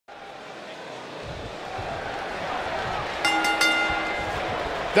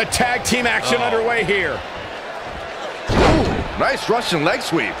The tag team action underway here. Ooh, nice Russian leg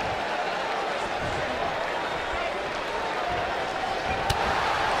sweep.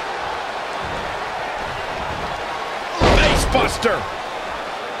 Buster.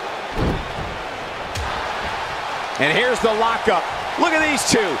 And here's the lockup. Look at these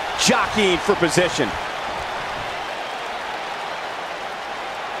two jockeying for position.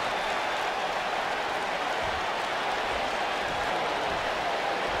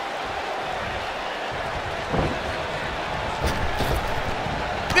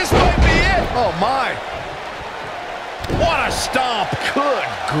 This might be it. Oh my. What a stomp. Good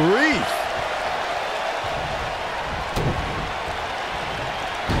grief.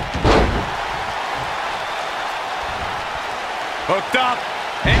 Hooked up.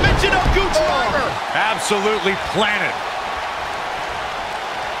 And Michinoku driver. Absolutely planted.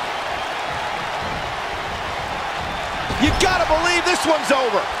 You gotta believe this one's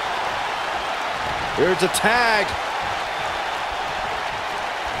over. Here's a tag.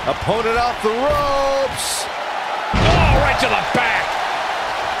 Opponent off the ropes. Oh, right to the back.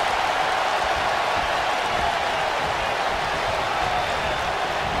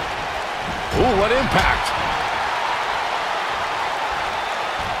 Ooh, what impact.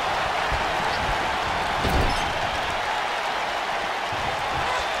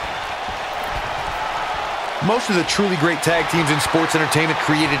 Most of the truly great tag teams in sports entertainment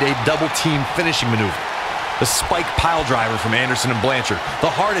created a double-team finishing maneuver. The spike pile driver from Anderson and Blanchard, the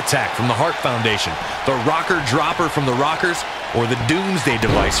heart attack from the Hart Foundation, the rocker dropper from the Rockers, or the Doomsday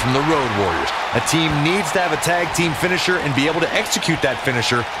device from the Road Warriors. A team needs to have a tag team finisher and be able to execute that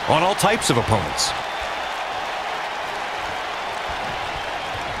finisher on all types of opponents.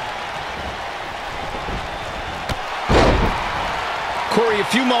 Corey,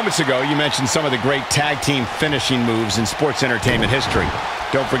 a few moments ago, you mentioned some of the great tag team finishing moves in sports entertainment history.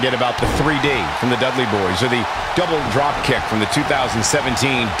 Don't forget about the 3D from the Dudley Boys, or the double drop kick from the 2017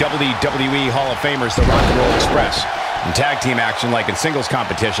 WWE Hall of Famers, the Rock and Roll Express. In tag team action, like in singles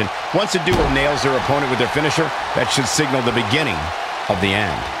competition, once a duo nails their opponent with their finisher, that should signal the beginning of the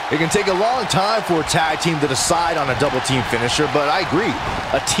end. It can take a long time for a tag team to decide on a double team finisher, but I agree.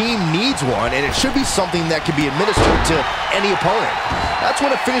 A team needs one, and it should be something that can be administered to any opponent. That's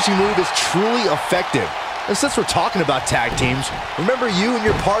when a finishing move is truly effective. And since we're talking about tag teams, remember you and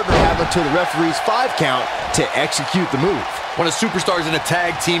your partner have until the referee's 5 count to execute the move. When a superstar is in a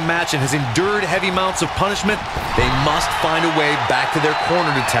tag team match and has endured heavy amounts of punishment, they must find a way back to their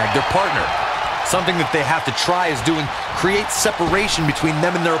corner to tag their partner. Something that they have to try is doing create separation between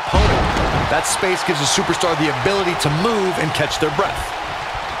them and their opponent. That space gives a superstar the ability to move and catch their breath.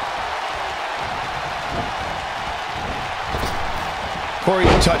 Corey,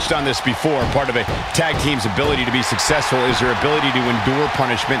 you touched on this before. Part of a tag team's ability to be successful is their ability to endure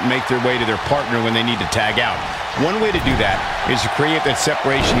punishment and make their way to their partner when they need to tag out. One way to do that is to create that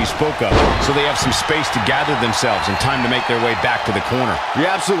separation you spoke of, so they have some space to gather themselves and time to make their way back to the corner. You're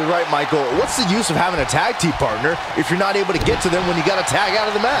absolutely right, Michael. What's the use of having a tag team partner if you're not able to get to them when you got to tag out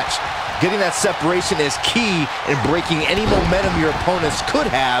of the match? Getting that separation is key in breaking any momentum your opponents could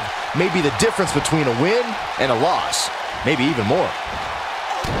have, maybe the difference between a win and a loss, maybe even more.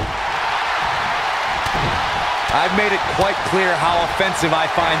 I've made it quite clear how offensive I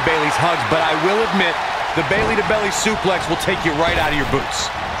find Bayley's hugs, but I will admit, the Bayley-to-belly suplex will take you right out of your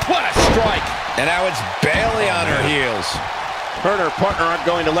boots. What a strike! And now it's Bayley on her heels. Her and her partner aren't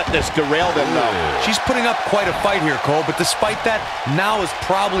going to let this derail them, though. She's putting up quite a fight here, Cole, but despite that, now is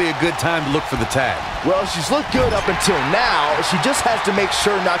probably a good time to look for the tag. Well, she's looked good up until now. She just has to make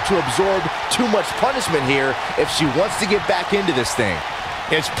sure not to absorb too much punishment here if she wants to get back into this thing.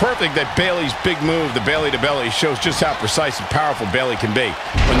 It's perfect that Bayley's big move, the Bayley-to-belly, shows just how precise and powerful Bayley can be.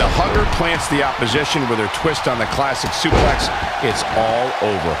 When the hugger plants the opposition with her twist on the classic suplex, it's all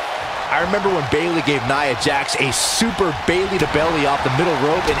over. I remember when Bayley gave Nia Jax a super Bayley-to-belly off the middle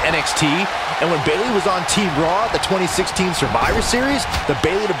rope in NXT, and when Bayley was on Team Raw at the 2016 Survivor Series, the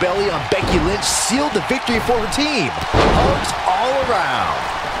Bayley-to-belly on Becky Lynch sealed the victory for her team. Hugs all around.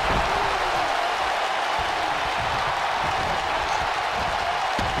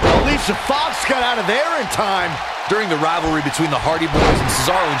 Alicia Fox got out of there in time. During the rivalry between the Hardy Boys and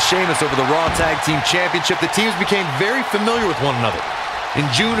Cesaro and Sheamus over the Raw Tag Team Championship, the teams became very familiar with one another. In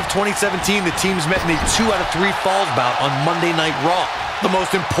June of 2017, the teams met in a 2 out of 3 falls bout on Monday Night Raw. The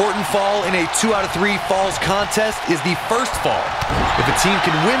most important fall in a 2 out of 3 falls contest is the first fall. If a team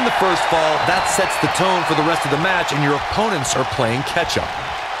can win the first fall, that sets the tone for the rest of the match, and your opponents are playing catch-up.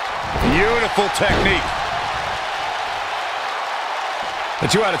 Beautiful technique. The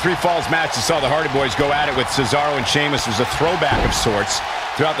 2 out of 3 falls match that saw the Hardy Boys go at it with Cesaro and Sheamus was a throwback of sorts.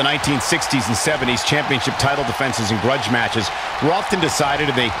 Throughout the 1960s and 70s, championship title defenses and grudge matches were often decided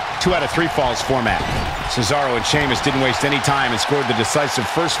in a 2 out of 3 falls format. Cesaro and Sheamus didn't waste any time and scored the decisive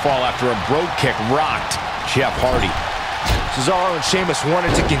first fall after a brogue kick rocked Jeff Hardy. Cesaro and Sheamus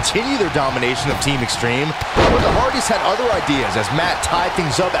wanted to continue their domination of Team Extreme, but the Hardys had other ideas as Matt tied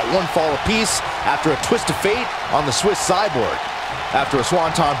things up at 1 fall apiece after a twist of fate on the Swiss cyborg. After a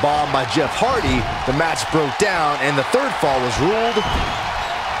swanton bomb by Jeff Hardy, the match broke down and the 3rd fall was ruled.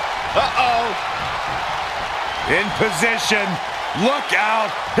 Uh-oh! In position. Look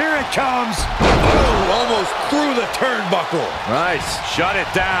out. Here it comes. Oh, almost through the turnbuckle. Nice. Shut it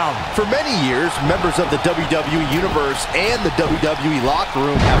down. For many years, members of the WWE Universe and the WWE locker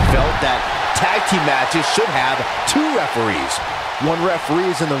room have felt that tag team matches should have 2 referees. One referee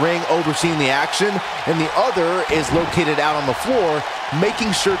is in the ring overseeing the action, and the other is located out on the floor,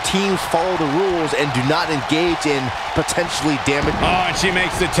 making sure teams follow the rules and do not engage in potentially damaging. Oh, and she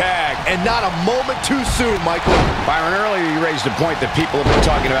makes the tag. And not a moment too soon, Michael. Byron, earlier you raised a point that people have been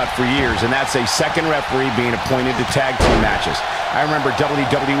talking about for years, and that's a 2nd referee being appointed to tag team matches. I remember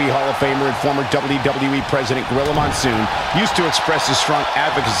WWE Hall of Famer and former WWE President Gorilla Monsoon used to express his strong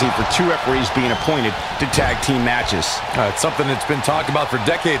advocacy for 2 referees being appointed to tag team matches. It's something that's been talked about for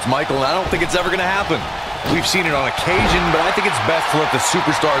decades, Michael, and I don't think it's ever going to happen. We've seen it on occasion, but I think it's best to let the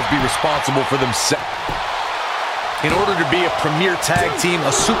superstars be responsible for themselves. In order to be a premier tag team,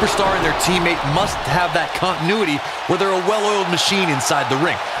 a superstar and their teammate must have that continuity where they're a well-oiled machine inside the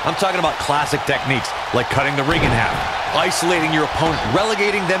ring. I'm talking about classic techniques like cutting the ring in half, isolating your opponent,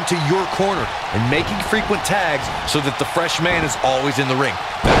 relegating them to your corner, and making frequent tags so that the fresh man is always in the ring.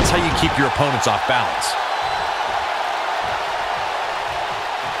 That's how you keep your opponents off balance.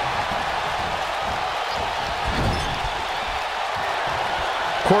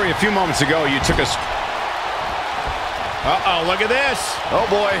 Corey, a few moments ago, you took us... Uh-oh, look at this. Oh,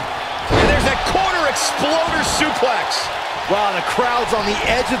 boy. And there's that corner exploder suplex. Wow, the crowd's on the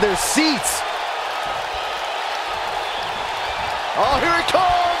edge of their seats. Oh, here it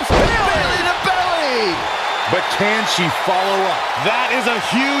comes. Belly to belly. But can she follow up? That is a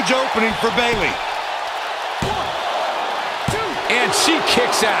huge opening for Bayley. 1, 2. And she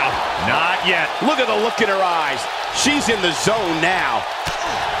kicks out. Not yet. Look at the look in her eyes. She's in the zone now.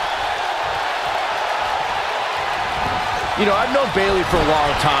 You know, I've known Bayley for a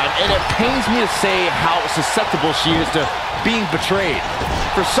long time, and it pains me to say how susceptible she is to being betrayed.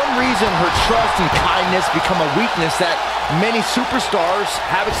 For some reason, her trust and kindness become a weakness that many superstars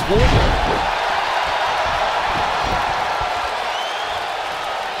have exploited.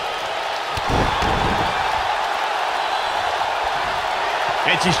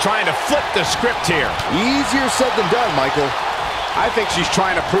 And she's trying to flip the script here. Easier said than done, Michael. I think she's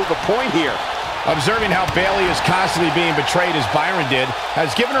trying to prove a point here. Observing how Bayley is constantly being betrayed as Byron did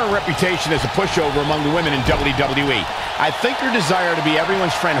has given her a reputation as a pushover among the women in WWE. I think her desire to be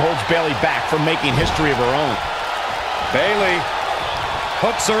everyone's friend holds Bayley back from making history of her own. Bayley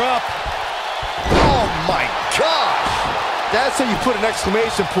hooks her up. Oh, my gosh. That's how you put an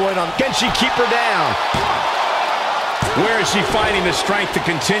exclamation point on. Can she keep her down? Where is she finding the strength to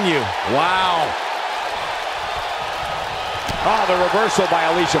continue? Wow. Oh, the reversal by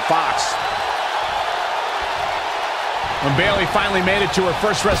Alicia Fox. When Bayley finally made it to her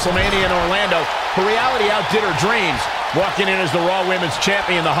first WrestleMania in Orlando, her reality outdid her dreams. Walking in as the Raw Women's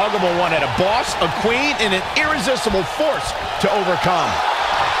Champion, the Huggable One had a boss, a queen, and an irresistible force to overcome.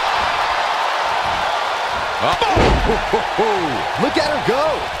 Look at her go.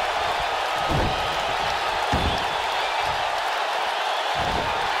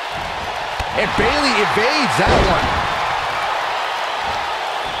 And Bayley evades that one.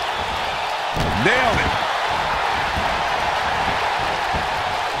 Nailed it.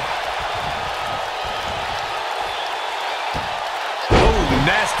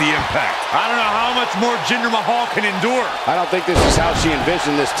 Nasty impact. I don't know how much more Jinder Mahal can endure. I don't think this is how she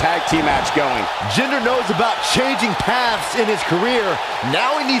envisioned this tag team match going. Jinder knows about changing paths in his career.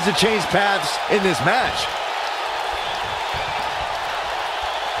 Now he needs to change paths in this match.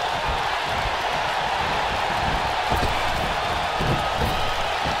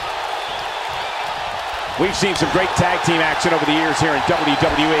 We've seen some great tag team action over the years here in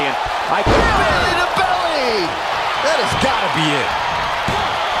WWE, and I can... Belly to belly! That has got to be it.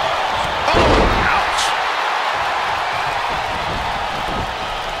 Ouch!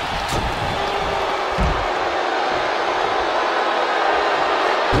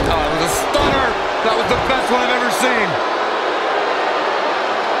 Oh, it was a stunner. That was the best one I've ever seen.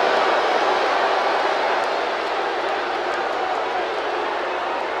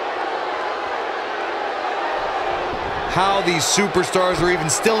 How these superstars are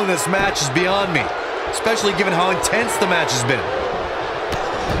even still in this match is beyond me, especially given how intense the match has been.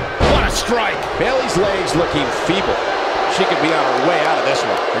 What a strike! Bayley's legs looking feeble. She could be on her way out of this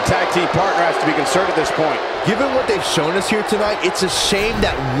one. Her tag team partner has to be concerned at this point. Given what they've shown us here tonight, it's a shame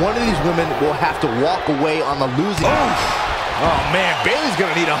that one of these women will have to walk away on the losing end. Oh, man, Bayley's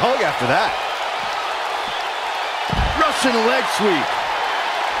going to need a hug after that. Russian leg sweep.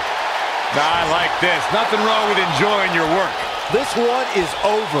 I like this. Nothing wrong with enjoying your work. This one is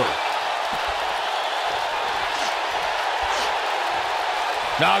over.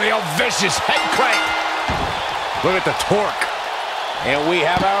 Now the old vicious head crank. Look at the torque. And we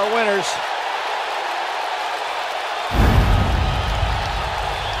have our winners.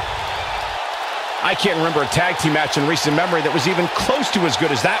 I can't remember a tag team match in recent memory that was even close to as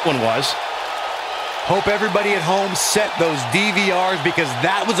good as that one was. Hope everybody at home set those DVRs, because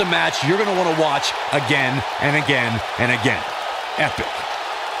that was a match you're going to want to watch again and again and again. Epic.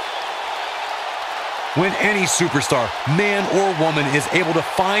 When any superstar, man or woman, is able to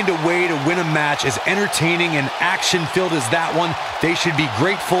find a way to win a match as entertaining and action-filled as that one, they should be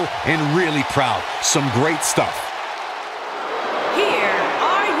grateful and really proud. Some great stuff. Here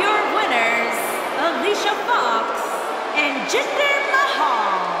are your winners, Alicia and Jinder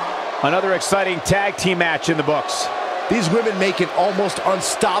Mahal. Another exciting tag team match in the books. These women make an almost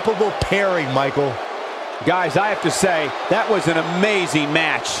unstoppable pairing, Michael. Guys, I have to say, that was an amazing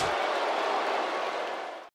match.